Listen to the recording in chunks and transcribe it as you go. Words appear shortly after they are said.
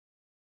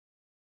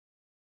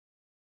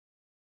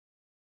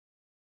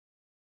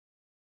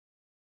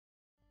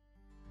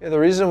Yeah, the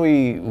reason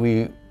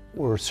we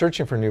were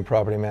searching for new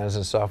property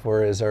management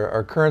software is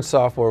our current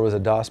software was a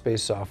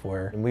DOS-based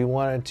software, and we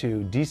wanted to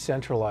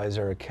decentralize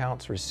our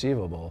accounts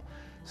receivable.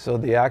 So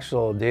the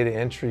actual data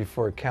entry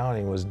for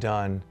accounting was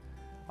done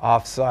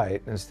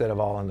off-site instead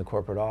of all in the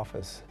corporate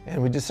office.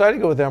 And we decided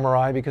to go with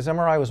MRI because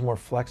MRI was more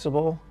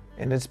flexible,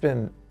 and it's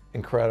been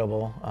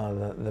incredible.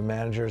 The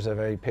managers have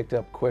already picked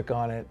up quick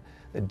on it.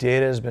 The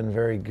data has been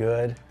very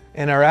good.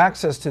 And our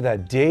access to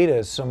that data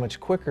is so much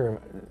quicker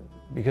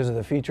because of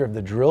the feature of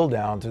the drill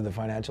down through the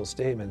financial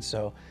statements.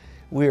 So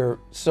we are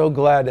so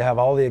glad to have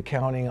all the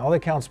accounting, all the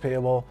accounts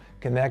payable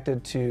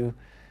connected to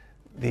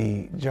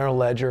the general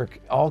ledger,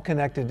 all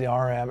connected to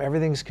RM.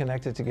 Everything's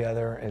connected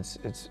together.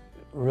 It's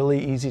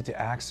really easy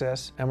to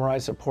access. MRI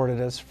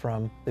supported us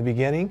from the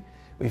beginning.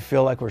 We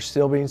feel like we're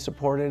still being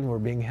supported, we're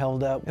being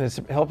held up, and it's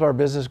helped our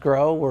business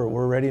grow.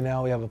 We're ready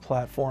now, we have a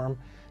platform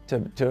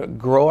to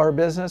grow our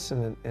business,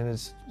 and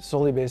it's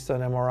solely based on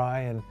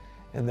MRI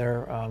and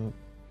their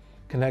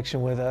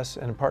connection with us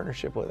and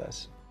partnership with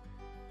us.